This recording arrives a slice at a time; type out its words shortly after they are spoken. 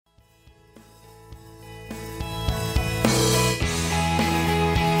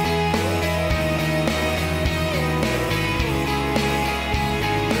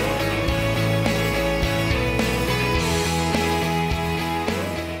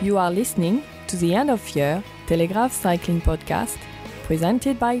You are listening to the End of Year Telegraph Cycling Podcast,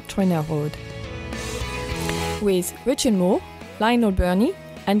 presented by Chennaoui, with Richard Moore, Lionel Birnie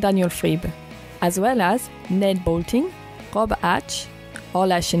and Daniel Friebe, as well as Ned Boulting, Rob Hatch,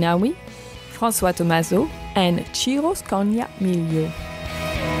 Orla Chennaoui, François Thomazeau and Ciro Scognamiglio.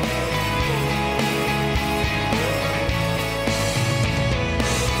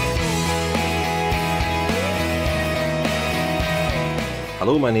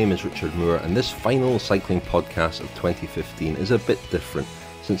 Hello, my name is Richard Moore, and this final cycling podcast of 2015 is a bit different,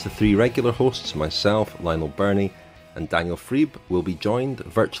 since the three regular hosts, myself, Lionel Birnie and Daniel Friebe, will be joined,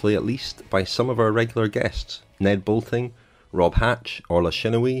 virtually at least, by some of our regular guests, Ned Boulting, Rob Hatch, Orla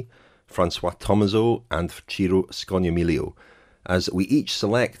Chennaoui, François Thomazeau and Ciro Scognamiglio, as we each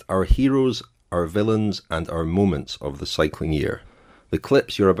select our heroes, our villains and our moments of the cycling year. The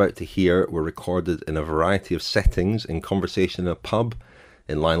clips you're about to hear were recorded in a variety of settings, in conversation in a pub,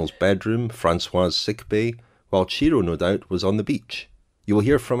 in Lionel's bedroom, François' sick bay, while Ciro, no doubt, was on the beach. You will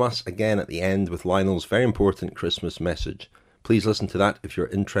hear from us again at the end with Lionel's very important Christmas message. Please listen to that if you're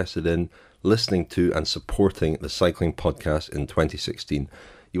interested in listening to and supporting the cycling podcast in 2016.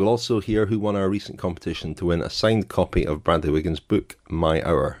 You will also hear who won our recent competition to win a signed copy of Bradley Wiggins' book, My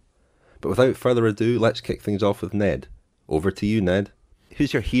Hour. But without further ado, let's kick things off with Ned. Over to you, Ned.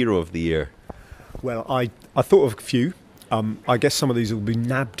 Who's your hero of the year? Well, I thought of a few. I guess some of these will be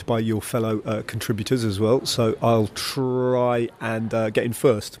nabbed by your fellow contributors as well, so I'll try and get in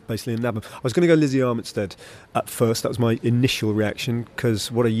first, basically, and nab them. I was going to go Lizzie Armitstead at first. That was my initial reaction, because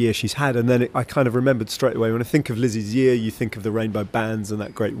what a year she's had. And then I kind of remembered straight away, when I think of Lizzie's year, you think of the Rainbow Bands and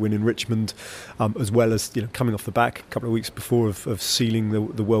that great win in Richmond, as well as coming off the back a couple of weeks before of sealing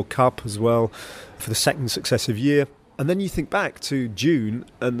the World Cup as well for the second successive year. And then you think back to June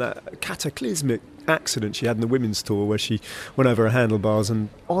and that cataclysmic accident she had in the women's tour where she went over her handlebars, and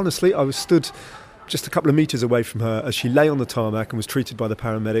honestly I was stood just a couple of metres away from her as she lay on the tarmac and was treated by the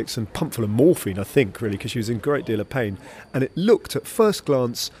paramedics and pumped full of morphine, I think, really, because she was in a great deal of pain. And it looked at first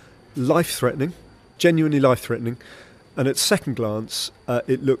glance life-threatening, genuinely life-threatening, and at second glance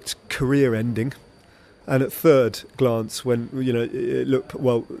it looked career-ending. And at third glance, when it looked,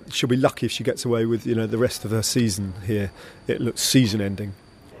 well, she'll be lucky if she gets away with the rest of her season here, it looked season-ending.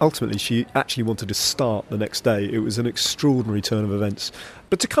 Ultimately, she actually wanted to start the next day. It was an extraordinary turn of events.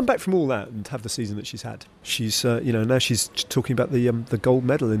 But to come back from all that and have the season that she's had, she's now she's talking about the gold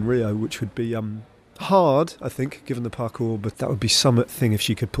medal in Rio, which would be hard, I think, given the parcours. But that would be something if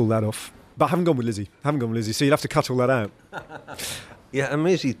she could pull that off. But I haven't gone with Lizzie. So you'll have to cut all that out. Yeah, I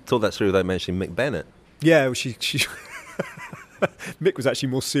mean, she told that story without mentioning Mick Bennett. Yeah, well, she Mick was actually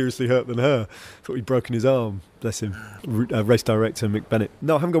more seriously hurt than her. Thought he'd broken his arm, bless him. Race director Mick Bennett.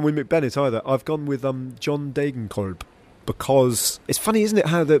 No, I haven't gone with Mick Bennett either. I've gone with John Degenkolb, because it's funny, isn't it,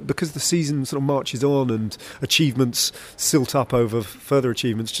 how because the season sort of marches on and achievements silt up over further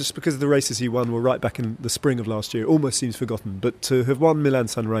achievements, just because the races he won were right back in the spring of last year, it almost seems forgotten. But to have won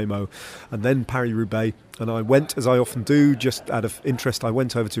Milan-San Remo and then Paris-Roubaix, and I went, as I often do, just out of interest, I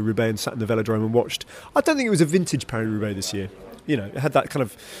went over to Roubaix and sat in the velodrome and watched. I don't think it was a vintage Paris-Roubaix this year. It had that kind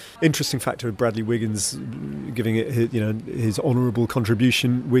of interesting factor of Bradley Wiggins giving it his honourable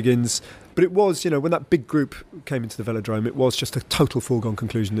contribution, Wiggins. But it was, when that big group came into the velodrome, it was just a total foregone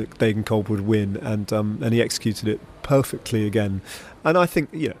conclusion that Degenkolb would win, and he executed it perfectly again. And I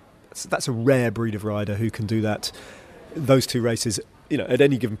think, that's a rare breed of rider who can do that. Those two races, at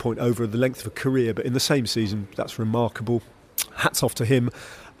any given point over the length of a career, but in the same season, that's remarkable. Hats off to him.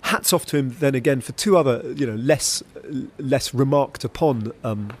 Hats off to him then again for two other, less remarked upon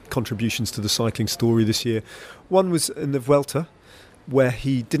contributions to the cycling story this year. One was in the Vuelta, where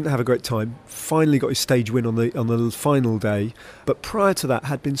he didn't have a great time, finally got his stage win on the final day, but prior to that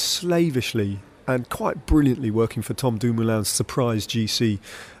had been slavishly and quite brilliantly working for Tom Dumoulin's surprise GC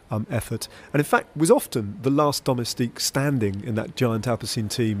effort, and in fact was often the last domestique standing in that giant Alpecin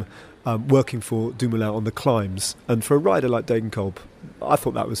team, working for Dumoulin on the climbs. And for a rider like Degenkolb, I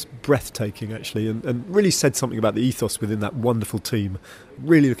thought that was breathtaking, actually, and really said something about the ethos within that wonderful team.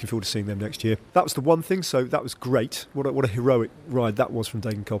 Really looking forward to seeing them next year. That was the one thing, so that was great. What a heroic ride that was from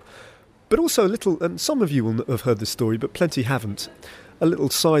Degenkolb. But also a little, and some of you will have heard this story, but plenty haven't, a little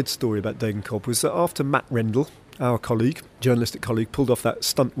side story about Degenkolb was that after Matt Rendell, our colleague, journalistic colleague, pulled off that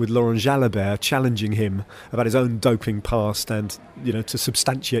stunt with Laurent Jalabert, challenging him about his own doping past and, to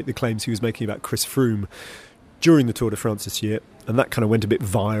substantiate the claims he was making about Chris Froome during the Tour de France this year. And that kind of went a bit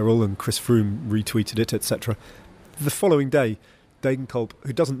viral, and Chris Froome retweeted it, etc. The following day, Degenkolb,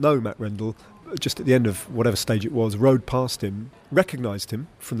 who doesn't know Matt Rendell, just at the end of whatever stage it was, rode past him, recognised him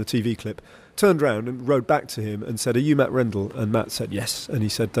from the TV clip, turned round and rode back to him and said, "Are you Matt Rendell?" And Matt said yes. And he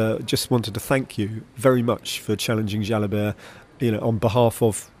said, "Just wanted to thank you very much for challenging Jalabert, on behalf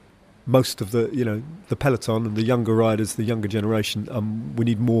of most of the peloton and the younger riders, the younger generation. We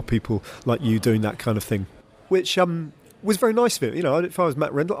need more people like you doing that kind of thing," which was very nice of him. If I was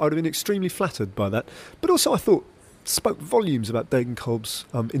Matt Rendell, I would have been extremely flattered by that. But also I thought spoke volumes about Degenkolb's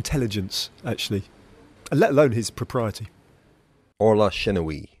intelligence, actually, let alone his propriety. Orla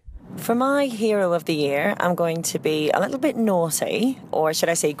Chennaoui. For my hero of the year, I'm going to be a little bit naughty, or should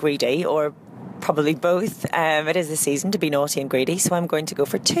I say greedy, or probably both. It is the season to be naughty and greedy, so I'm going to go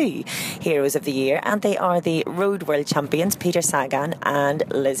for 2 heroes of the year, and they are the road world champions Peter Sagan and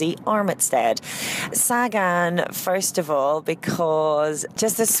Lizzie Armitstead. Sagan, first of all, because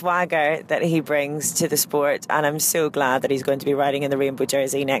just the swagger that he brings to the sport, and I'm so glad that he's going to be riding in the rainbow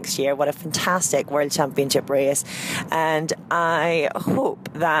jersey next year. What a fantastic world championship race, and I hope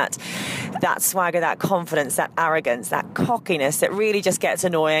that swagger, that confidence, that arrogance, that cockiness that really just gets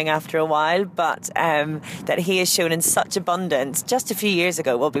annoying after a while, but that he has shown in such abundance just a few years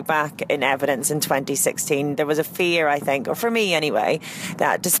ago will be back in evidence in 2016. There was a fear, I think, or for me anyway,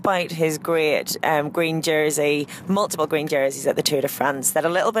 that despite his great green jersey, multiple green jerseys at the Tour de France, that a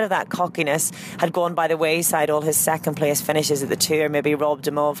little bit of that cockiness had gone by the wayside. All his second place finishes at the Tour maybe robbed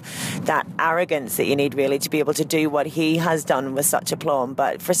him of that arrogance that you need really to be able to do what he has done with such aplomb.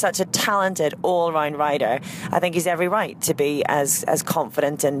 But for such a talented all-round rider, I think he's every right to be as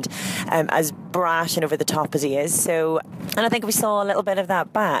confident and as brash and over the top as he is. So, and I think we saw a little bit of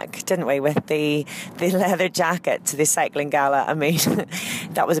that back, didn't we, with the leather jacket to the cycling gala. I mean,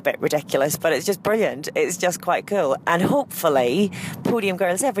 that was a bit ridiculous, but it's just brilliant. It's just quite cool. And hopefully podium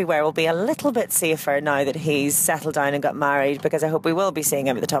girls everywhere will be a little bit safer now that he's settled down and got married, because I hope we will be seeing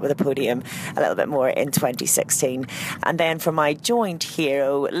him at the top of the podium a little bit more in 2016. And then for my joint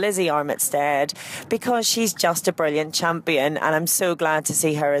hero, Lizzie Armitstead, because she's just a brilliant champion, and I'm so glad to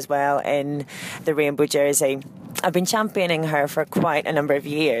see her as well in the rainbow jersey. I've been championing her for quite a number of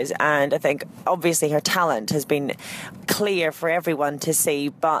years, and I think obviously her talent has been clear for everyone to see,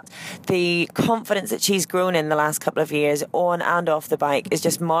 but the confidence that she's grown in the last couple of years on and off the bike is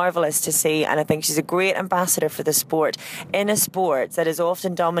just marvellous to see, and I think she's a great ambassador for the sport, in a sport that is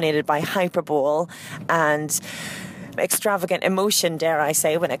often dominated by hyperbole and extravagant emotion, dare I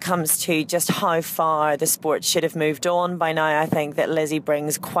say, when it comes to just how far the sport should have moved on by now. I think that Lizzie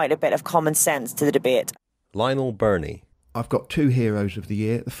brings quite a bit of common sense to the debate. Lionel Birnie. I've got 2 heroes of the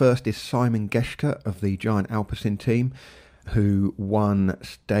year. The first is Simon Geschke of the Giant Alpecin team, who won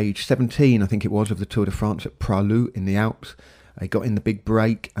stage 17, I think it was, of the Tour de France at Pralou in the Alps. He got in the big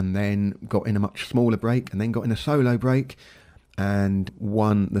break and then got in a much smaller break and then got in a solo break and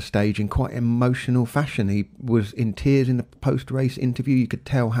won the stage in quite emotional fashion. He was in tears in the post-race interview. You could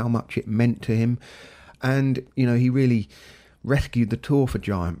tell how much it meant to him. And, he really rescued the Tour for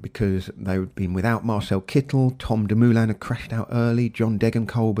Giant, because they had been without Marcel Kittel, Tom Dumoulin had crashed out early, John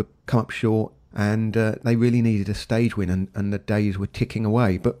Degenkolb had come up short, and they really needed a stage win, and the days were ticking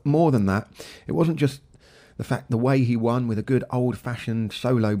away. But more than that, it wasn't just the way he won with a good old-fashioned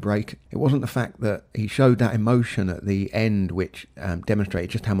solo break. It wasn't the fact that he showed that emotion at the end, which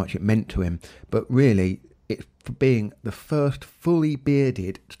demonstrated just how much it meant to him, but really it's for being the first fully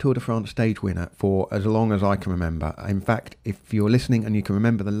bearded Tour de France stage winner for as long as I can remember. In fact, if you're listening and you can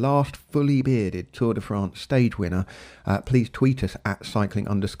remember the last fully bearded Tour de France stage winner, please tweet us at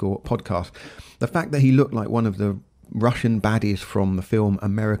cycling_podcast. The fact that he looked like one of the Russian baddies from the film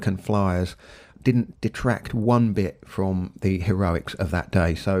American Flyers didn't detract one bit from the heroics of that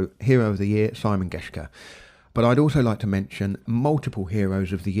day. So, hero of the year, Simon Geschke. But I'd also like to mention multiple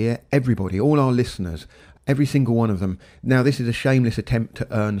heroes of the year, everybody, all our listeners, every single one of them. Now, this is a shameless attempt to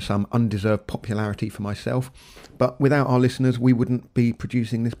earn some undeserved popularity for myself, but without our listeners, we wouldn't be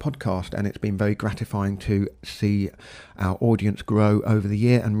producing this podcast, and it's been very gratifying to see our audience grow over the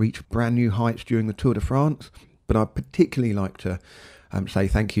year and reach brand new heights during the Tour de France. But I'd particularly like to say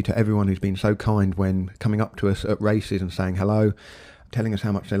thank you to everyone who's been so kind when coming up to us at races and saying hello, telling us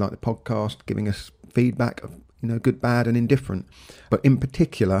how much they like the podcast, giving us feedback of, good, bad and indifferent. But in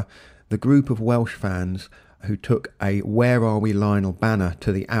particular, the group of Welsh fans who took a "Where Are We Lionel" banner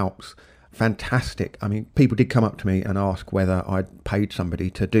to the Alps fantastic. I mean, people did come up to me and ask whether I'd paid somebody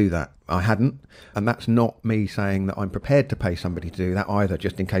to do that. I hadn't, and that's not me saying that I'm prepared to pay somebody to do that either,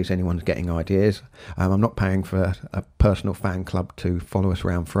 just in case anyone's getting ideas. I'm not paying for a personal fan club to follow us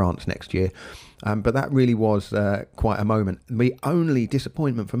around France next year. But that really was quite a moment. The only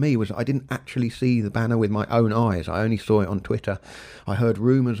disappointment for me was I didn't actually see the banner with my own eyes. I only saw it on Twitter. I heard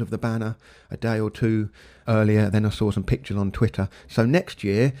rumours of the banner a day or two earlier, then I saw some pictures on Twitter. So next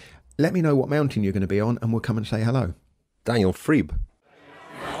year, let me know what mountain you're going to be on and we'll come and say hello. Daniel Friebe.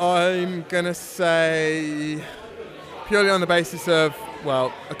 I'm going to say, purely on the basis of,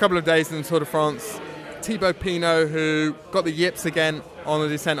 well, a couple of days in the Tour de France, Thibaut Pinot, who got the yips again on the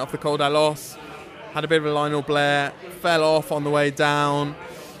descent off the Col d'Alos, had a bit of a Lionel Blair, fell off on the way down,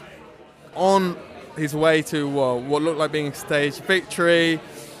 on his way to what looked like being a staged victory.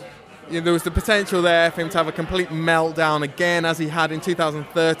 There was the potential there for him to have a complete meltdown again, as he had in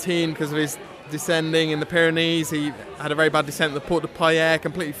 2013 because of his descending in the Pyrenees. He had a very bad descent at the Porte de Paillere,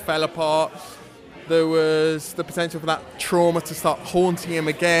 completely fell apart. There was the potential for that trauma to start haunting him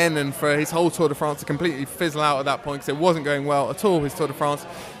again and for his whole Tour de France to completely fizzle out at that point because it wasn't going well at all, his Tour de France.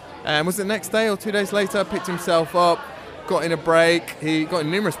 Was it the next day or 2 days later, picked himself up, got in a break. He got in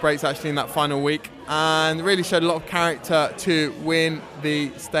numerous breaks actually in that final week and really showed a lot of character to win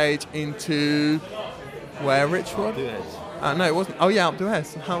the stage into where, Richard? No, it wasn't. Oh, yeah, Alpe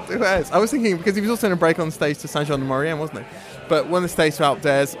d'Huez. I was thinking, because he was also in a break on stage to Saint-Jean-de-Maurienne, wasn't he? But won the stage to Alpe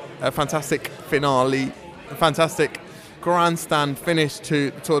d'Huez, a fantastic finale, a fantastic grandstand finish to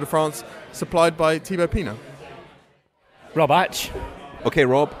the Tour de France, supplied by Thibaut Pinot. Rob Hatch. Okay,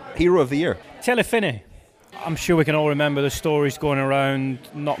 Rob, hero of the year. Telefini. I'm sure we can all remember the stories going around,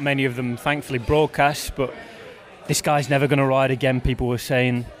 not many of them thankfully broadcast, but this guy's never going to ride again, people were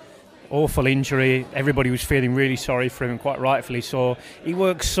saying. Awful injury, everybody was feeling really sorry for him, and quite rightfully so. He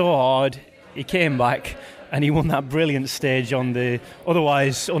worked so hard, he came back and he won that brilliant stage on the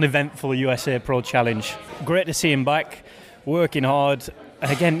otherwise uneventful USA Pro Challenge. Great to see him back, working hard.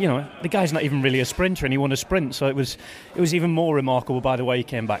 And again, the guy's not even really a sprinter and he won a sprint, so it was even more remarkable by the way he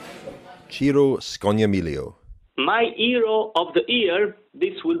came back. Ciro Scognamiglio. My hero of the year,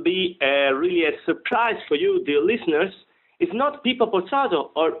 this will be really a surprise for you, dear listeners, is not Pippo Pozzato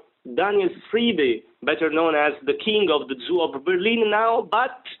or Daniel Friebe, better known as the king of the Zoo of Berlin now,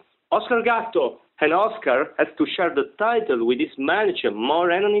 but Oscar Gatto. And Oscar has to share the title with his manager,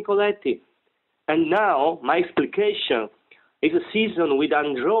 Moreno Nicoletti. And now, my explication is a season with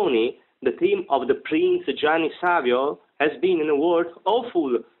Androni, the team of the Prince Gianni Savio, has been, in a word,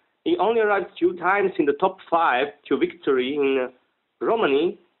 awful. He only arrived 2 times in the top 5 to victory in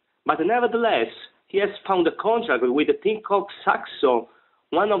Romani, but nevertheless, he has found a contract with the team called Saxo,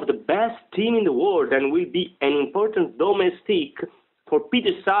 one of the best team in the world, and will be an important domestique for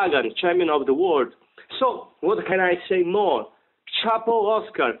Peter Sagan, champion of the world. So, what can I say more? Chapeau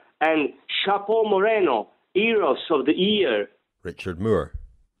Oscar and Chapeau Moreno, heroes of the year. Richard Moore.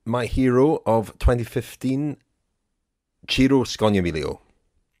 My hero of 2015, Ciro Scognamiglio.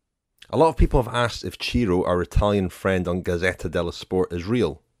 A lot of people have asked if Ciro, our Italian friend on Gazzetta dello Sport, is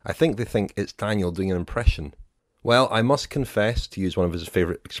real. I think they think it's Daniel doing an impression. Well, I must confess, to use one of his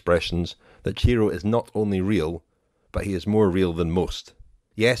favourite expressions, that Ciro is not only real, but he is more real than most.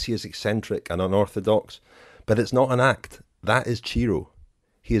 Yes, he is eccentric and unorthodox, but it's not an act. That is Ciro.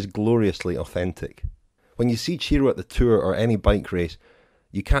 He is gloriously authentic. When you see Ciro at the Tour or any bike race,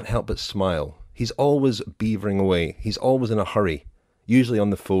 you can't help but smile. He's always beavering away. He's always in a hurry, usually on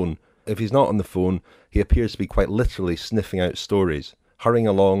the phone. If he's not on the phone, he appears to be quite literally sniffing out stories, hurrying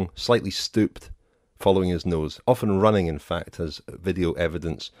along, slightly stooped, following his nose, often running, in fact, as video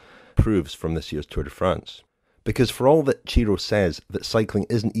evidence proves from this year's Tour de France. Because for all that Ciro says that cycling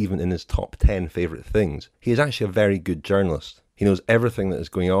isn't even in his top 10 favourite things, he is actually a very good journalist. He knows everything that is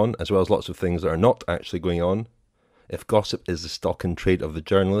going on, as well as lots of things that are not actually going on. If gossip is the stock in trade of the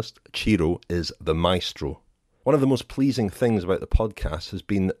journalist, Ciro is the maestro. One of the most pleasing things about the podcast has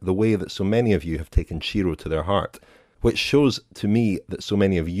been the way that so many of you have taken Ciro to their heart, which shows to me that so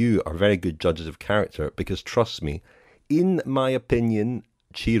many of you are very good judges of character, because trust me, in my opinion,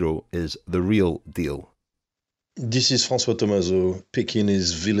 Ciro is the real deal. This is François Thomazeau picking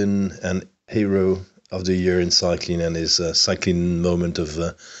his villain and hero of the year in cycling and his cycling moment of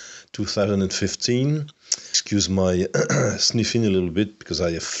 2015. Excuse my sniffing a little bit because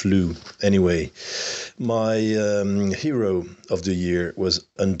I have flu. Anyway, my hero of the year was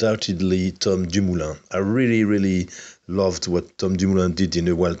undoubtedly Tom Dumoulin. I really, really loved what Tom Dumoulin did in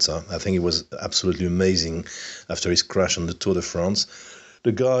the Vuelta. I think it was absolutely amazing after his crash on the Tour de France.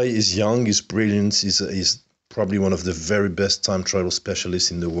 The guy is young, he's brilliant, he's probably one of the very best time trial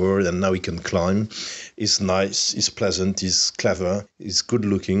specialists in the world, and now he can climb. He's nice, he's pleasant, he's clever, he's good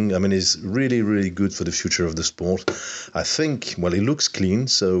looking. I mean, he's really, really good for the future of the sport. I think, well, he looks clean.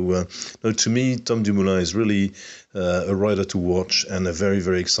 So, no, to me, Tom Dumoulin is really a rider to watch and a very,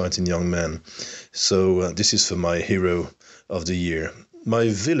 very exciting young man. So this is for my hero of the year. My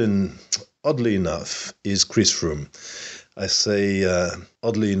villain, oddly enough, is Chris Froome. I say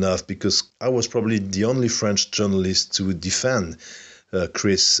oddly enough because I was probably the only French journalist to defend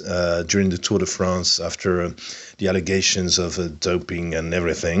Chris during the Tour de France after the allegations of doping and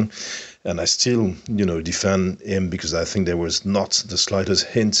everything. And I still, defend him because I think there was not the slightest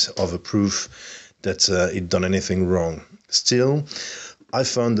hint of a proof that he'd done anything wrong. Still, I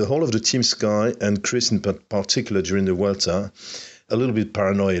found the whole of the Team Sky and Chris in particular during the Vuelta a little bit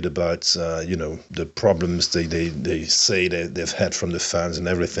paranoid about, the problems they say they've had from the fans and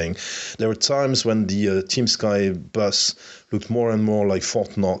everything. There were times when the Team Sky bus looked more and more like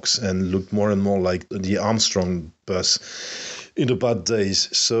Fort Knox and looked more and more like the Armstrong bus in the bad days.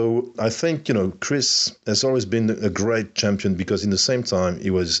 So I think, Chris has always been a great champion because in the same time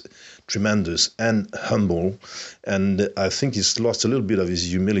he was tremendous and humble, and I think he's lost a little bit of his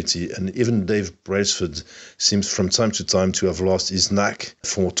humility, and even Dave Brailsford seems from time to time to have lost his knack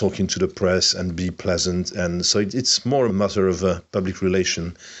for talking to the press and be pleasant, and so it's more a matter of public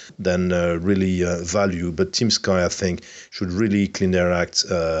relation than really value. But Team Sky, I think, should really clean their act,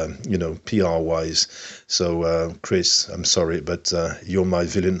 PR-wise. So Chris, I'm sorry, but you're my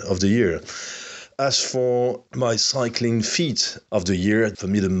villain of the year. As for my cycling feat of the year, for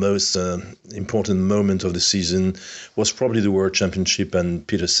me the most important moment of the season was probably the World Championship and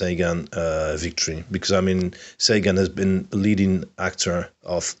Peter Sagan victory. Because, Sagan has been a leading actor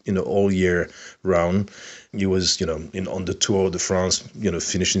of, all year round. He was, on the Tour de France,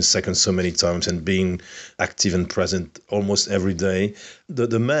 finishing second so many times and being active and present almost every day.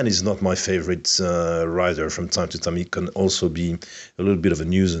 The man is not my favorite rider. From time to time, he can also be a little bit of a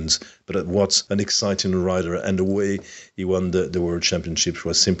nuisance. But what an exciting rider. And the way he won the World Championships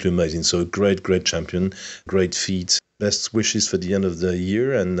was simply amazing. So great champion, great feat. Best wishes for the end of the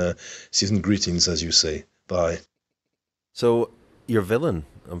year and season greetings, as you say. Bye. So, your villain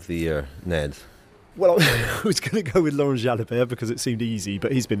of the year, Ned? Well, I was going to go with Laurent Jalabert because it seemed easy,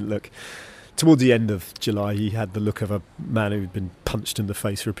 but he's been, toward the end of July, he had the look of a man who'd been punched in the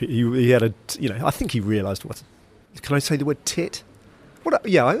face repeatedly. He had I think he realised can I say the word tit? What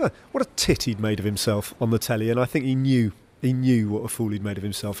a tit he'd made of himself on the telly, and I think he knew what a fool he'd made of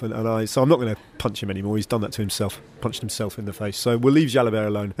himself, so I'm not going to punch him anymore. He's done that to himself, punched himself in the face. So we'll leave Jalabert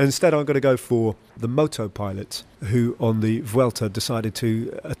alone. And instead, I'm going to go for the moto pilot who, on the Vuelta, decided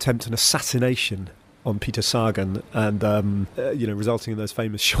to attempt an assassination on Peter Sagan, and resulting in those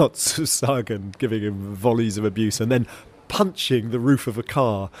famous shots of Sagan giving him volleys of abuse, and then punching the roof of a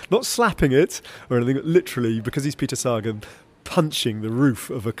car, not slapping it or anything, literally, because he's Peter Sagan, punching the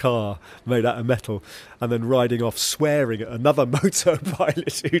roof of a car made out of metal, and then riding off swearing at another moto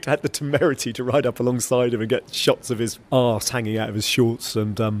pilot who'd had the temerity to ride up alongside him and get shots of his arse hanging out of his shorts,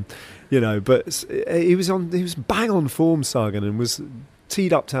 and but he was bang on form, Sagan, and was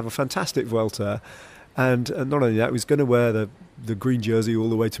teed up to have a fantastic Vuelta. And not only that, he was going to wear the green jersey all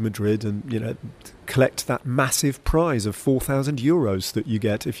the way to Madrid and, collect that massive prize of €4,000 that you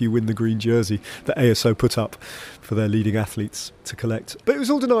get if you win the green jersey that ASO put up for their leading athletes to collect. But it was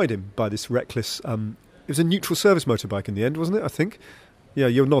all denied him by this reckless... it was a neutral service motorbike in the end, wasn't it, I think? Yeah,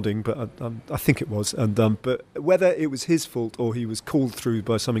 you're nodding, but I think it was. And but whether it was his fault or he was called through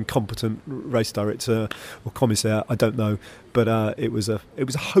by some incompetent race director or commissaire, I don't know. But it was a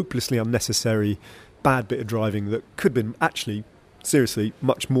hopelessly unnecessary bad bit of driving that could have been actually, seriously,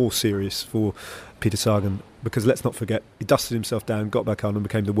 much more serious for Peter Sagan, because let's not forget, he dusted himself down, got back on and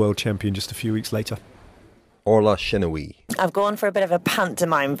became the world champion just a few weeks later. Orla, Chennaoui. I've gone for a bit of a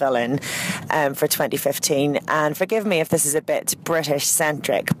pantomime villain for 2015, and forgive me if this is a bit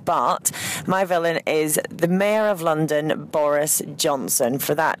British-centric, but my villain is the Mayor of London, Boris Johnson,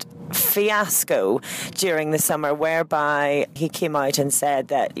 for that fiasco during the summer whereby he came out and said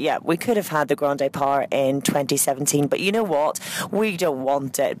that, we could have had the Grand Départ in 2017, but you know what? We don't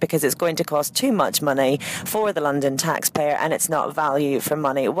want it because it's going to cost too much money for the London taxpayer and it's not value for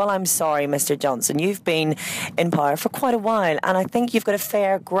money. Well, I'm sorry, Mr. Johnson. You've been in power for quite a while, and I think you've got a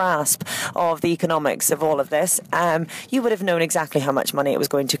fair grasp of the economics of all of this. You would have known exactly how much money it was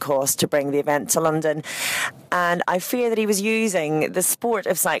going to cost to bring the event to London, and I fear that he was using the sport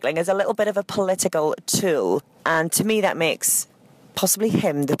of cycling as a little bit of a political tool, and to me that makes possibly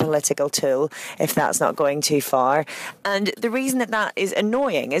him the political tool if that's not going too far. And the reason that is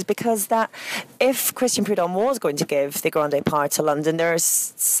annoying is because that if Christian Prudhomme was going to give the Grand Départ to London, there are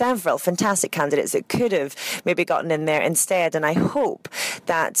several fantastic candidates that could have maybe gotten in there instead, and I hope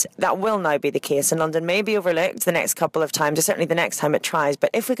that will now be the case, and London may be overlooked the next couple of times, or certainly the next time it tries. But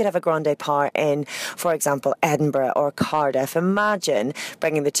if we could have a Grand Départ in, for example, Edinburgh or Cardiff, imagine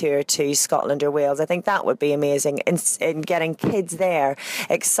bringing the tour to Scotland or Wales. I think that would be amazing in getting kids there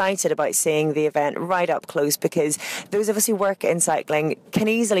excited about seeing the event right up close, because those of us who work in cycling can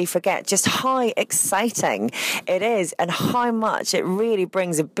easily forget just how exciting it is and how much it really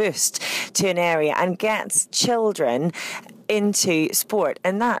brings a boost to an area and gets children into sport,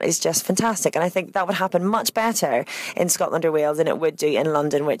 and that is just fantastic. And I think that would happen much better in Scotland or Wales than it would do in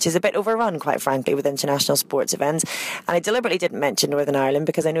London, which is a bit overrun, quite frankly, with international sports events. And I deliberately didn't mention Northern Ireland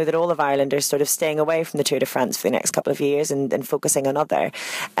because I know that all of Ireland are sort of staying away from the Tour de France for the next couple of years and focusing on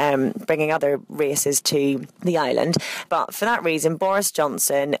bringing other races to the island. But for that reason, Boris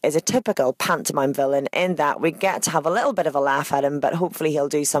Johnson is a typical pantomime villain in that we get to have a little bit of a laugh at him, but hopefully he'll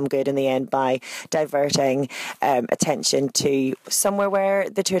do some good in the end by diverting attention to somewhere where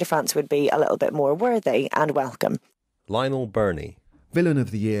the Tour de France would be a little bit more worthy and welcome. Lionel Birnie. Villain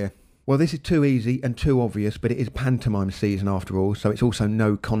of the year. Well, this is too easy and too obvious, but it is pantomime season after all, so it's also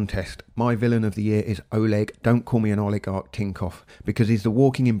no contest. My villain of the year is Oleg, don't call me an oligarch, Tinkoff, because he's the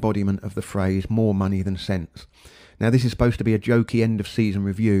walking embodiment of the phrase more money than sense. Now, this is supposed to be a jokey end-of-season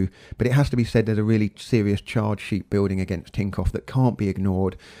review, but it has to be said there's a really serious charge sheet building against Tinkoff that can't be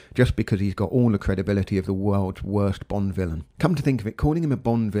ignored just because he's got all the credibility of the world's worst Bond villain. Come to think of it, calling him a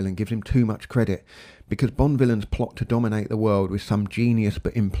Bond villain gives him too much credit, because Bond villains plot to dominate the world with some genius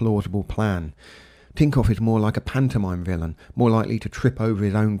but implausible plan. Tinkoff is more like a pantomime villain, more likely to trip over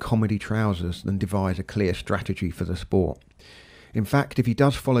his own comedy trousers than devise a clear strategy for the sport. In fact, if he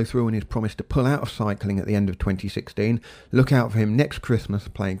does follow through on his promise to pull out of cycling at the end of 2016, look out for him next Christmas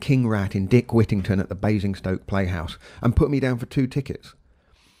playing King Rat in Dick Whittington at the Basingstoke Playhouse, and put me down for 2 tickets.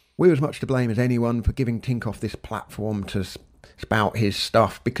 We're as much to blame as anyone for giving Tinkoff this platform to spout his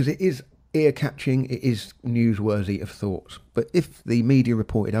stuff, because it is ear-catching, it is newsworthy of thoughts. But if the media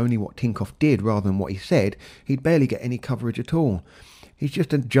reported only what Tinkoff did rather than what he said, he'd barely get any coverage at all. He's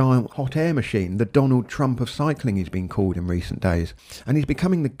just a giant hot air machine, the Donald Trump of cycling he's been called in recent days. And he's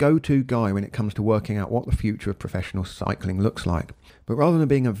becoming the go-to guy when it comes to working out what the future of professional cycling looks like. But rather than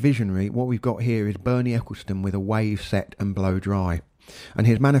being a visionary, what we've got here is Bernie Ecclestone with a wave set and blow dry. And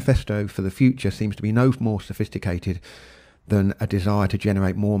his manifesto for the future seems to be no more sophisticated than a desire to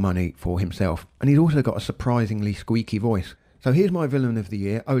generate more money for himself. And he's also got a surprisingly squeaky voice. So here's my villain of the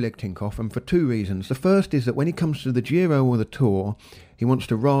year, Oleg Tinkoff, and for 2 reasons. The first is that when it comes to the Giro or the Tour, he wants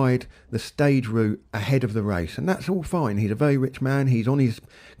to ride the stage route ahead of the race, and that's all fine. He's a very rich man, he's on his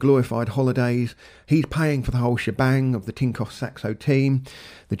glorified holidays, he's paying for the whole shebang of the Tinkoff Saxo team,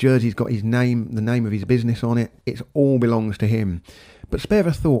 the jersey's got his name, the name of his business on it, it all belongs to him. But spare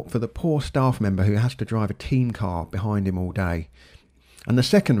a thought for the poor staff member who has to drive a team car behind him all day. And the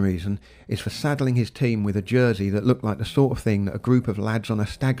second reason is for saddling his team with a jersey that looked like the sort of thing that a group of lads on a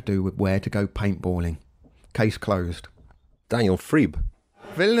stag do would wear to go paintballing. Case closed. Daniel Friebe.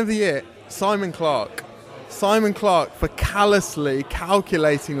 Villain of the year, Simon Clark. Simon Clark for callously,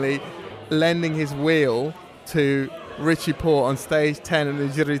 calculatingly lending his wheel to Richie Porte on stage 10 of the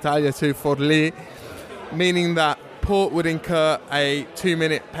Giro d'Italia to Forlì, meaning that Porte would incur a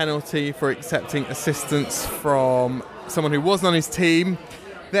 2-minute penalty for accepting assistance from someone who wasn't on his team,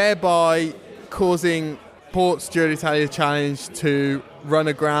 thereby causing Porte's Giro d'Italia challenge to run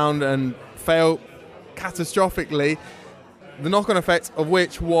aground and fail catastrophically. The knock-on effect of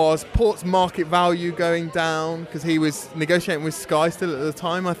which was Porte's market value going down because he was negotiating with Sky still at the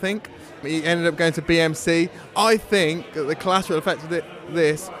time, I think. He ended up going to BMC. I think that the collateral effect of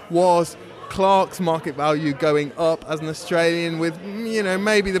this was Clark's market value going up as an Australian with,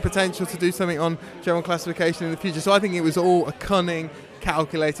 maybe the potential to do something on general classification in the future. So I think it was all a cunning,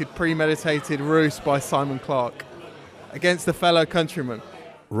 calculated, premeditated ruse by Simon Clark against a fellow countryman.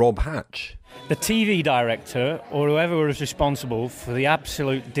 Rob Hatch. The TV director, or whoever was responsible for the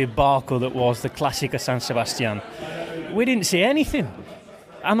absolute debacle that was the Classica San Sebastian, we didn't see anything.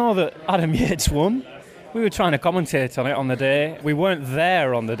 I know that Adam Yates won. We were trying to commentate on it on the day. We weren't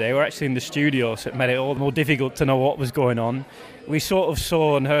there on the day. We were actually in the studio, so it made it all more difficult to know what was going on. We sort of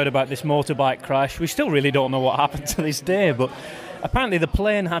saw and heard about this motorbike crash. We still really don't know what happened to this day, but apparently the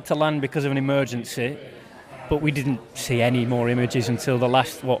plane had to land because of an emergency, but we didn't see any more images until the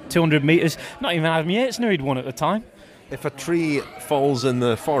last, 200 metres. Not even Adam Yates knew he'd won at the time. If a tree falls in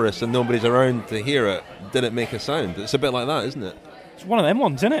the forest and nobody's around to hear it, did it make a sound? It's a bit like that, isn't it? It's one of them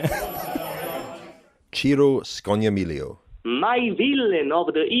ones, isn't it? Ciro Scognamiglio. My villain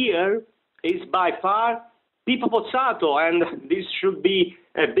of the year is by far Pippo Pozzato, and this should be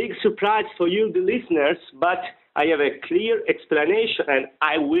a big surprise for you, the listeners, but I have a clear explanation, and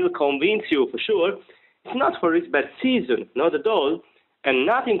I will convince you for sure. It's not for his bad season, not at all, and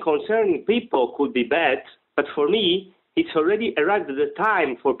nothing concerning Pippo could be bad, but for me, it's already arrived at the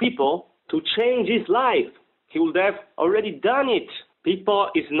time for Pippo to change his life. He would have already done it. Pippo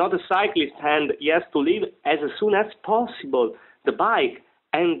is not a cyclist, and he has to leave as soon as possible. The bike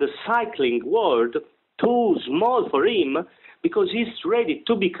and the cycling world too small for him, because he's ready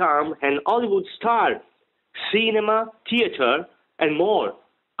to become an Hollywood star, cinema, theater, and more.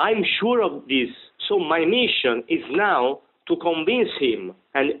 I'm sure of this, so my mission is now to convince him,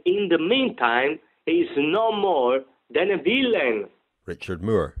 and in the meantime, he is no more than a villain. Richard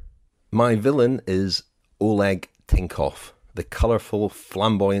Moore. My villain is Oleg Tinkoff, the colourful,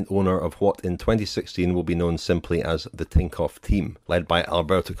 flamboyant owner of what in 2016 will be known simply as the Tinkoff team, led by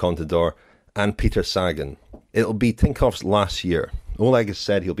Alberto Contador and Peter Sagan. It'll be Tinkoff's last year. Oleg has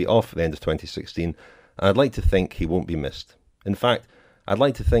said he'll be off at the end of 2016, and I'd like to think he won't be missed. In fact, I'd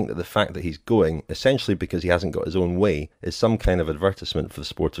like to think that the fact that he's going, essentially because he hasn't got his own way, is some kind of advertisement for the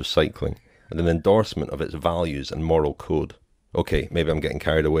sport of cycling, and an endorsement of its values and moral code. Okay, maybe I'm getting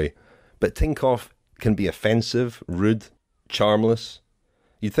carried away, but Tinkoff can be offensive, rude, charmless.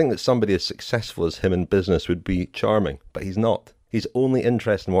 You'd think that somebody as successful as him in business would be charming, but he's not. He's only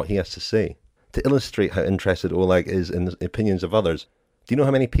interested in what he has to say. To illustrate how interested Oleg is in the opinions of others, do you know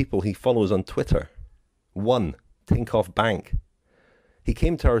how many people he follows on Twitter? 1. Tinkoff Bank. He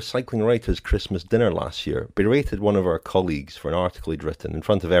came to our Cycling Writers' Christmas dinner last year, berated one of our colleagues for an article he'd written in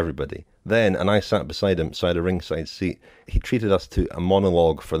front of everybody. Then, and I sat beside him, beside a ringside seat, he treated us to a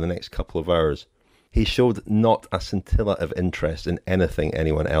monologue for the next couple of hours. He showed not a scintilla of interest in anything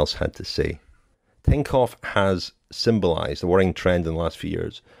anyone else had to say. Tinkoff has symbolised a worrying trend in the last few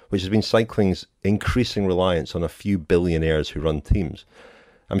years, which has been cycling's increasing reliance on a few billionaires who run teams.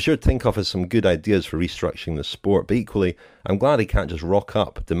 I'm sure Tinkoff has some good ideas for restructuring the sport, but equally, I'm glad he can't just rock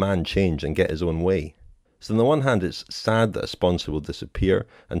up, demand change and get his own way. So on the one hand, it's sad that a sponsor will disappear,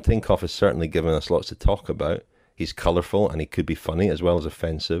 and Tinkoff has certainly given us lots to talk about. He's colourful and he could be funny as well as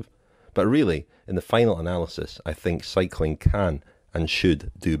offensive. But really, in the final analysis, I think cycling can and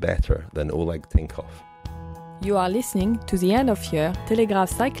should do better than Oleg Tinkoff. You are listening to the End of Year Telegraph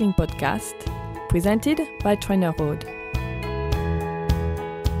Cycling Podcast, presented by Chennaoui.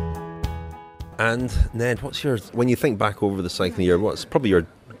 And Ned, when you think back over the cycling year, what's probably your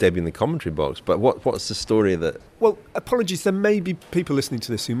debut in the commentary box, but what's the story that... Well, apologies, there may be people listening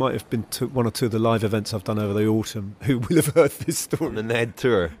to this who might have been to one or two of the live events I've done over the autumn who will have heard this story. On the Ned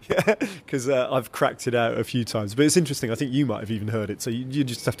tour. Yeah, because I've cracked it out a fea times. But it's interesting, I think you might have even heard it, so you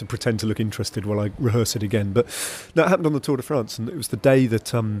just have to pretend to look interested while I rehearse it again. But no, it happened on the Tour de France, and it was the day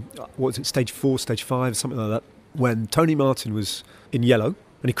that, what was it, stage 4, stage 5, something like that, when Tony Martin was in yellow,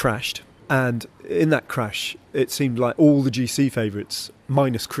 and he crashed. And in that crash, it seemed like all the GC favourites,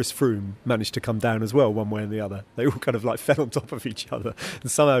 minus Chris Froome, managed to come down as well, one way and the other. They all kind of like fell on top of each other. And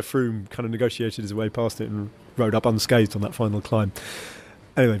somehow Froome kind of negotiated his way past it and rode up unscathed on that final climb.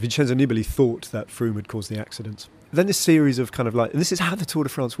 Anyway, Vincenzo Nibali thought that Froome had caused the accident. Then this series of kind of like, and this is how the Tour de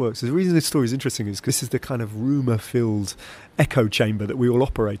France works. The reason this story is interesting is because this is the kind of rumour-filled echo chamber that we all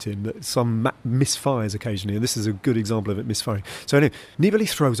operate in, that some misfires occasionally, and this is a good example of it misfiring. So anyway, Nibali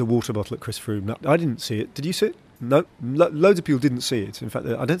throws a water bottle at Chris Froome. Now, I didn't see it. Did you see it? No. Loads of people didn't see it. In fact, I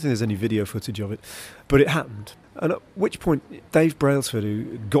don't think there's any video footage of it. But it happened. And at which point, Dave Brailsford,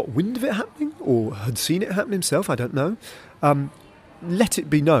 who got wind of it happening, or had seen it happen himself, I don't know, let it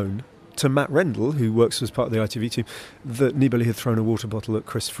be known to Matt Rendell, who works as part of the ITV team, that Nibali had thrown a water bottle at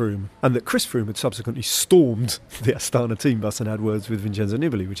Chris Froome, and that Chris Froome had subsequently stormed the Astana team bus and had words with Vincenzo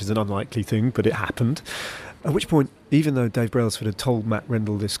Nibali, which is an unlikely thing, but it happened. At which point, even though Dave Brailsford had told Matt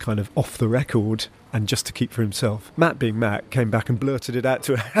Rendell this kind of off the record and just to keep for himself, Matt, being Matt, came back and blurted it out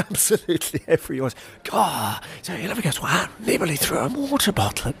to absolutely everyone. God, so he never goes, wow, Nibali threw a water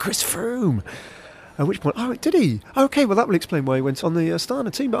bottle at Chris Froome. At which point, oh, did he? Okay, well, that will explain why he went on the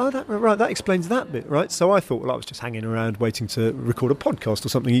Astana team. But that explains that bit, right? So I thought, well, I was just hanging around waiting to record a podcast or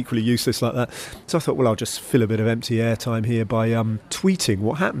something equally useless like that. So I thought, well, I'll just fill a bit of empty airtime here by tweeting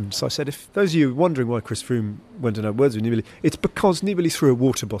what happened. So I said, if those of you wondering why Chris Froome went and had words with Nibali, it's because Nibali threw a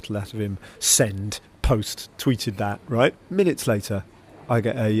water bottle at him. Send, post, tweeted that, right? Minutes later, I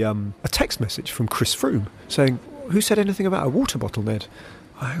get a text message from Chris Froome saying, who said anything about a water bottle, Ned?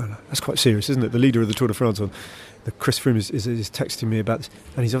 That's quite serious, isn't it? The leader of the Tour de France, the Chris Froome is texting me about this,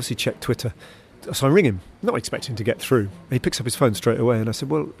 and he's obviously checked Twitter. So I ring him, not expecting to get through. He picks up his phone straight away, and I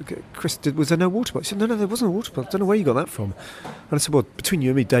said, well, Chris, was there no water bottle? He said, no, there wasn't a water bottle. I don't know where you got that from. And I said, well, between you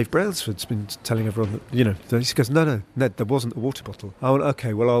and me, Dave Brailsford's been telling everyone that, He goes, no, Ned, there wasn't a water bottle. I went,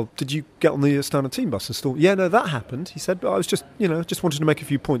 okay, well, did you get on the Astana team bus and store? Yeah, no, that happened. He said, but I was just wanted to make a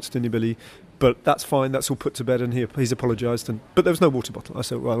few points, didn't you, Billy? But that's fine, that's all put to bed, and he's apologised. But there was no water bottle. I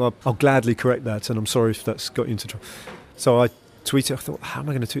said, well, I'll gladly correct that, and I'm sorry if that's got you into trouble. So I tweeted, I thought, how am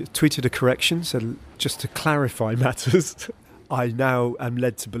I going to tweeted a correction, said, just to clarify matters, I now am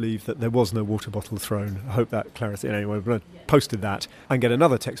led to believe that there was no water bottle thrown. I hope that clarifies. Anyway, but I posted that and get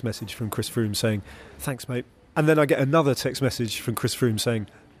another text message from Chris Froome saying, thanks, mate. And then I get another text message from Chris Froome saying,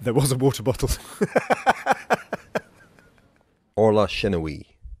 there was a water bottle. Orla Chennaoui.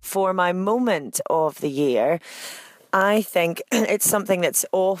 For my moment of the year, I think it's something that's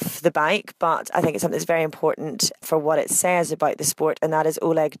off the bike, but I think it's something that's very important for what it says about the sport, and that is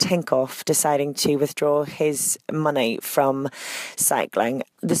Oleg Tinkov deciding to withdraw his money from cycling.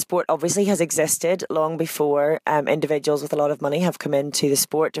 The sport obviously has existed long before individuals with a lot of money have come into the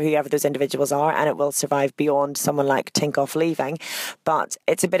sport, whoever those individuals are, and it will survive beyond someone like Tinkoff leaving. But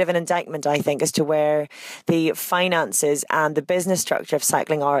it's a bit of an indictment, I think, as to where the finances and the business structure of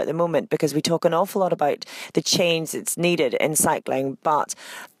cycling are at the moment, because we talk an awful lot about the change that's needed in cycling, but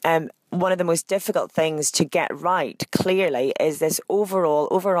one of the most difficult things to get right, clearly, is this overall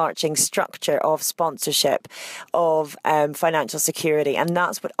overarching structure of sponsorship, of financial security, and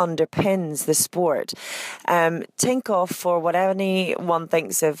that's what underpins the sport. Tinkoff, for what anyone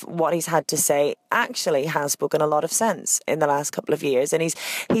thinks of what he's had to say, actually has spoken a lot of sense in the last couple of years, and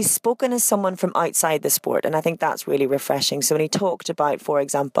he's spoken as someone from outside the sport, and I think that's really refreshing. So when he talked about, for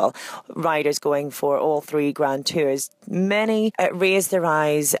example, riders going for all 3 Grand Tours, many raised their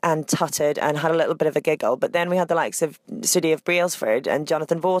eyes and tutted and had a little bit of a giggle, but then we had the likes of Dave Brailsford and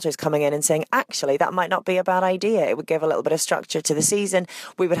Jonathan Walters coming in and saying, actually, that might not be a bad idea. It would give a little bit of structure to the season.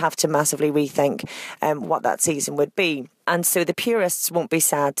 We would have to massively rethink what that season would be. And so the purists won't be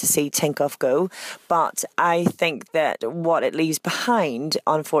sad to see Tinkoff go, but I think that what it leaves behind,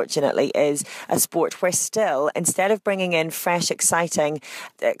 unfortunately, is a sport where still, instead of bringing in fresh, exciting,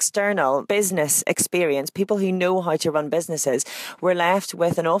 external business experience, people who know how to run businesses, we're left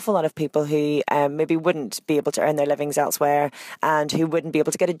with an awful lot of people who maybe wouldn't be able to earn their livings elsewhere and who wouldn't be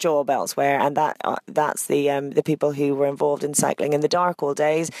able to get a job elsewhere. And that's the people who were involved in cycling in the dark old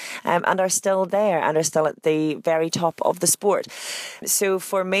days and are still there and are still at the very top of the sport. So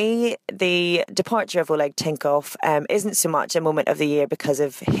for me, the departure of Oleg Tinkoff isn't so much a moment of the year because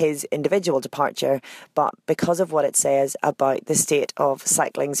of his individual departure, but because of what it says about the state of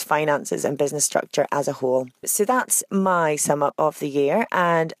cycling's finances and business structure as a whole. So that's my sum up of the year,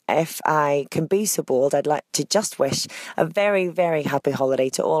 and if I can be so bold, I'd like to just wish a very, very happy holiday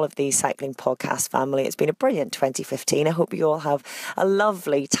to all of the Cycling Podcast family. It's been a brilliant 2015. I hope you all have a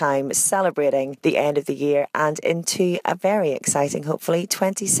lovely time celebrating the end of the year and into a very exciting, hopefully,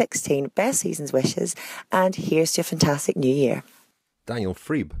 2016. Best season's wishes, and here's to a fantastic new year. Daniel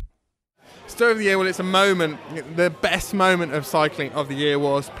Friebe. Story of the year, well, it's a moment. The best moment of cycling of the year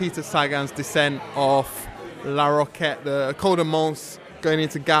was Peter Sagan's descent off La Roquette, the Col de Mons, going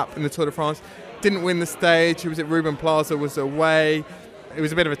into Gap in the Tour de France. Didn't win the stage. He was at Ruben Plaza, was away. It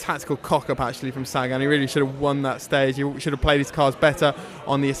was a bit of a tactical cock-up, actually, from Sagan. He really should have won that stage. He should have played his cards better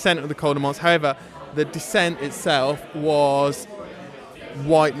on the ascent of the Col de Mons. However, the descent itself was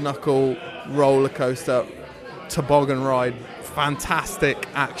white-knuckle roller coaster, toboggan ride, fantastic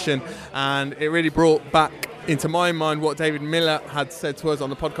action, and it really brought back into my mind what David Miller had said to us on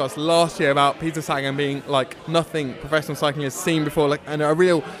the podcast last year about Peter Sagan being like nothing professional cycling has seen before, like, and a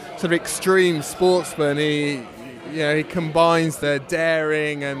real sort of extreme sportsman. He combines the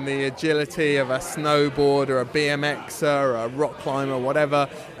daring and the agility of a snowboarder, a BMXer, a rock climber, whatever,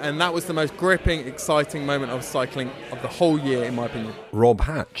 and that was the most gripping, exciting moment of cycling of the whole year, in my opinion. Rob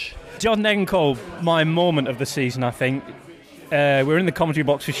Hatch. John Degenkolb, my moment of the season, I think. We were in the commentary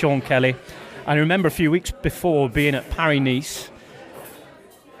box with Sean Kelly, and I remember a few weeks before being at Paris-Nice,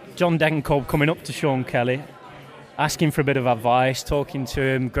 John Degenkolb coming up to Sean Kelly, asking for a bit of advice, talking to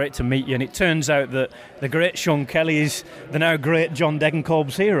him, great to meet you, and it turns out that the great Sean Kelly is the now great John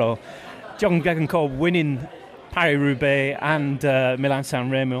Degenkolb's hero. John Degenkolb winning Paris-Roubaix and Milan-San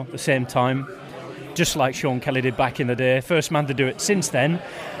Remo at the same time, just like Sean Kelly did back in the day, first man to do it since then.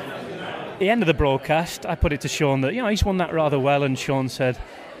 At the end of the broadcast, I put it to Sean that, he's won that rather well, and Sean said,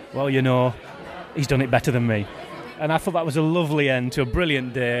 well, he's done it better than me. And I thought that was a lovely end to a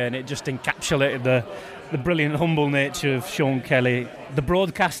brilliant day, and it just encapsulated the brilliant, humble nature of Sean Kelly, the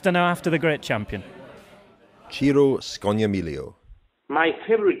broadcaster now after the great champion. Ciro Scognamiglio. My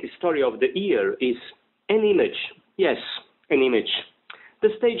favorite story of the year is an image. Yes, an image. The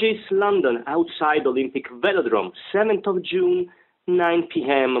stage is London, outside Olympic Velodrome, 7th of June, 9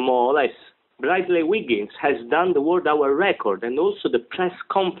 p.m. more or less. Bradley Wiggins has done the world hour record, and also the press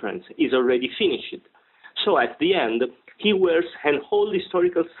conference is already finished. So at the end, he wears an old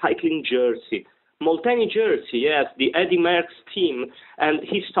historical cycling jersey, Molteni jersey, yes, the Eddy Merckx team, and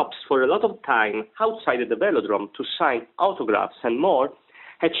he stops for a lot of time outside the velodrome to sign autographs and more.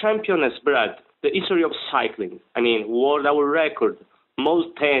 A champion as Brad, the history of cycling, world hour record,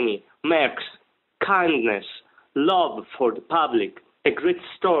 Molteni, Merckx, kindness, love for the public, a great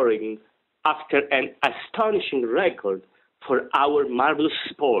story after an astonishing record for our marvelous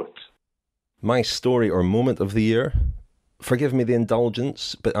sport. My story or moment of the year? Forgive me the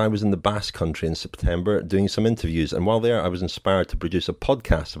indulgence, but I was in the Basque Country in September doing some interviews, and while there I was inspired to produce a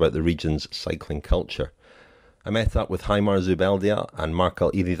podcast about the region's cycling culture. I met up with Haimar Zubeldia and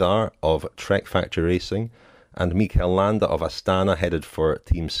Markel Ididar of Trek Factory Racing, and Mikel Landa of Astana, headed for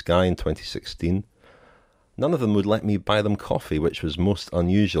Team Sky in 2016. None of them would let me buy them coffee, which was most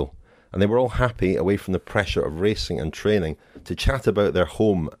unusual, and they were all happy, away from the pressure of racing and training, to chat about their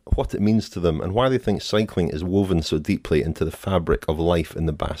home, what it means to them, and why they think cycling is woven so deeply into the fabric of life in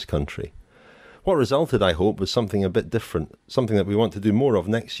the Basque Country. What resulted, I hope, was something a bit different, something that we want to do more of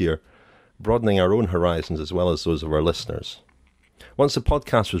next year, broadening our own horizons as well as those of our listeners. Once the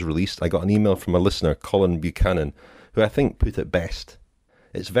podcast was released, I got an email from a listener, Colin Buchanan, who I think put it best.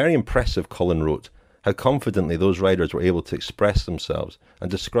 It's very impressive, Colin wrote, how confidently those riders were able to express themselves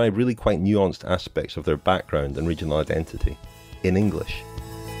and describe really quite nuanced aspects of their background and regional identity in English.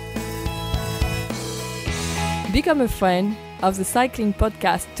 Become a friend of the Cycling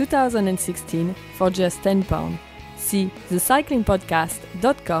Podcast 2016 for just £10. See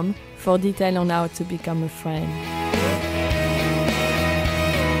thecyclingpodcast.com for detail on how to become a friend.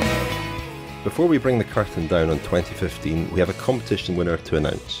 Before we bring the curtain down on 2015, we have a competition winner to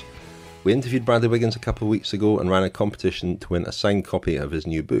announce. We interviewed Bradley Wiggins a couple of weeks ago and ran a competition to win a signed copy of his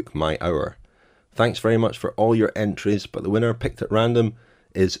new book, My Hour. Thanks very much for all your entries, but the winner picked at random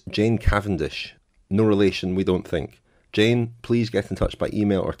is Jane Cavendish. No relation, we don't think. Jane, please get in touch by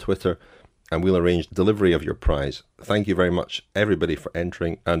email or Twitter and we'll arrange delivery of your prize. Thank you very much, everybody, for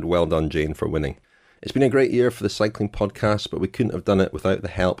entering, and well done, Jane, for winning. It's been a great year for the Cycling Podcast, but we couldn't have done it without the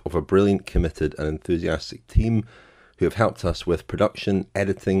help of a brilliant, committed and enthusiastic team who have helped us with production,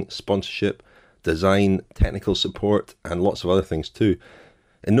 editing, sponsorship, design, technical support, and lots of other things too.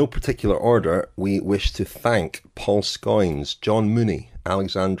 In no particular order, we wish to thank Paul Scoynes, John Mooney,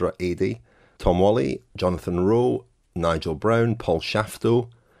 Alexandra Adey, Tom Wally, Jonathan Rowe, Nigel Brown, Paul Shafto,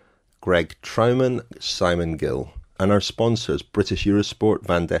 Greg Trauman, Simon Gill, and our sponsors, British Eurosport,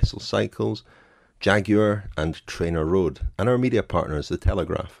 Van Dessel Cycles, Jaguar and Trainer Road, and our media partners, The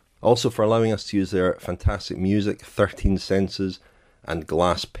Telegraph. Also for allowing us to use their fantastic music, 13 Senses and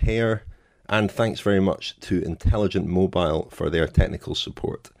Glass Pear, and thanks very much to Intelligent Mobile for their technical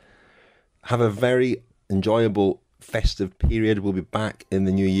support. Have a very enjoyable festive period. We'll be back in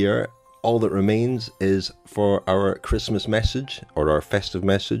the new year. All that remains is for our Christmas message, or our festive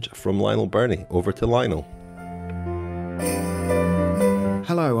message, from Lionel Birnie. Over to Lionel.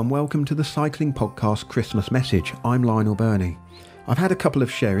 Hello and welcome to the Cycling Podcast Christmas message. I'm Lionel Birnie. I've had a couple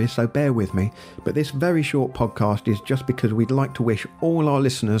of sherries, so bear with me, but this very short podcast is just because we'd like to wish all our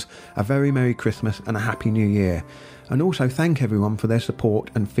listeners a very Merry Christmas and a Happy New Year, and also thank everyone for their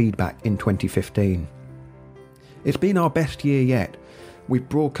support and feedback in 2015. It's been our best year yet. We've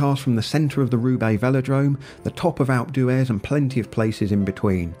broadcast from the centre of the Roubaix Velodrome, the top of Alpe d'Huez and plenty of places in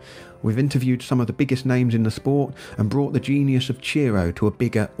between. We've interviewed some of the biggest names in the sport and brought the genius of Ciro to a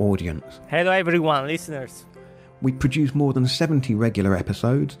bigger audience. Hello everyone, listeners. We produced more than 70 regular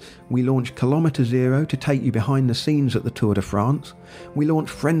episodes. We launched Kilometre Zero to take you behind the scenes at the Tour de France. We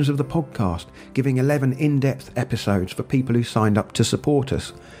launched Friends of the Podcast, giving 11 in-depth episodes for people who signed up to support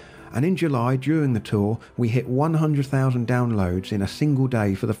us. And in July, during the tour, we hit 100,000 downloads in a single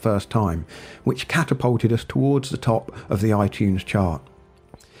day for the first time, which catapulted us towards the top of the iTunes chart.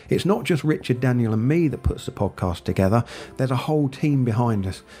 It's not just Richard, Daniel and me that puts the podcast together. There's a whole team behind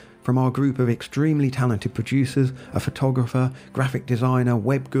us. From our group of extremely talented producers, a photographer, graphic designer,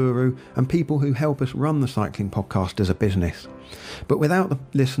 web guru, and people who help us run the Cycling Podcast as a business. But without the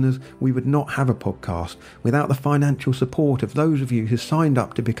listeners, we would not have a podcast. Without the financial support of those of you who signed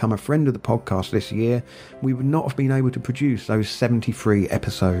up to become a friend of the podcast this year, we would not have been able to produce those 73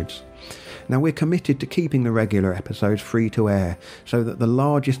 episodes. Now, we're committed to keeping the regular episodes free to air, so that the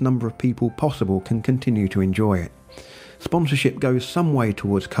largest number of people possible can continue to enjoy it. Sponsorship goes some way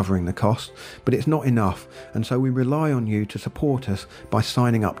towards covering the costs, but it's not enough, and so we rely on you to support us by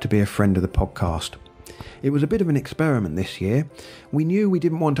signing up to be a friend of the podcast. It was a bit of an experiment this year. We knew we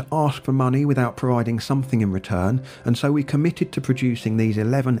didn't want to ask for money without providing something in return, and so we committed to producing these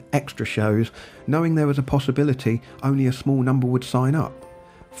 11 extra shows, knowing there was a possibility only a small number would sign up.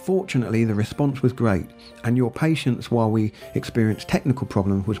 Fortunately, the response was great, and your patience while we experienced technical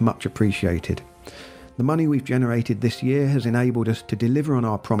problems was much appreciated. The money we've generated this year has enabled us to deliver on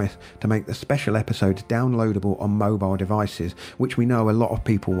our promise to make the special episodes downloadable on mobile devices, which we know a lot of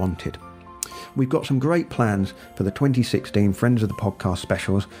people wanted. We've got some great plans for the 2016 Friends of the Podcast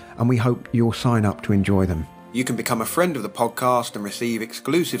specials, and we hope you'll sign up to enjoy them. You can become a friend of the podcast and receive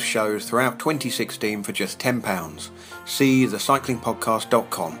exclusive shows throughout 2016 for just £10. See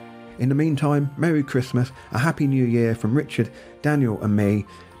thecyclingpodcast.com. In the meantime, Merry Christmas, a Happy New Year from Richard, Daniel and me,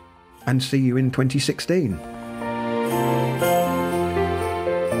 and see you in 2016.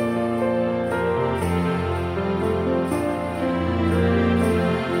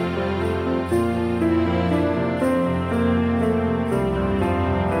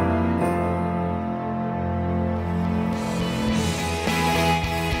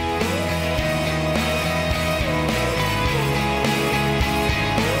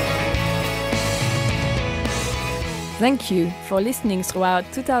 Thank you for listening throughout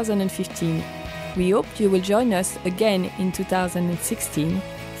 2015. We hope you will join us again in 2016.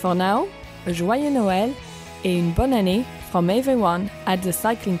 For now, a joyeux Noël et une bonne année from everyone at the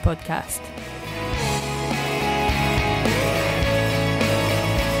Cycling Podcast.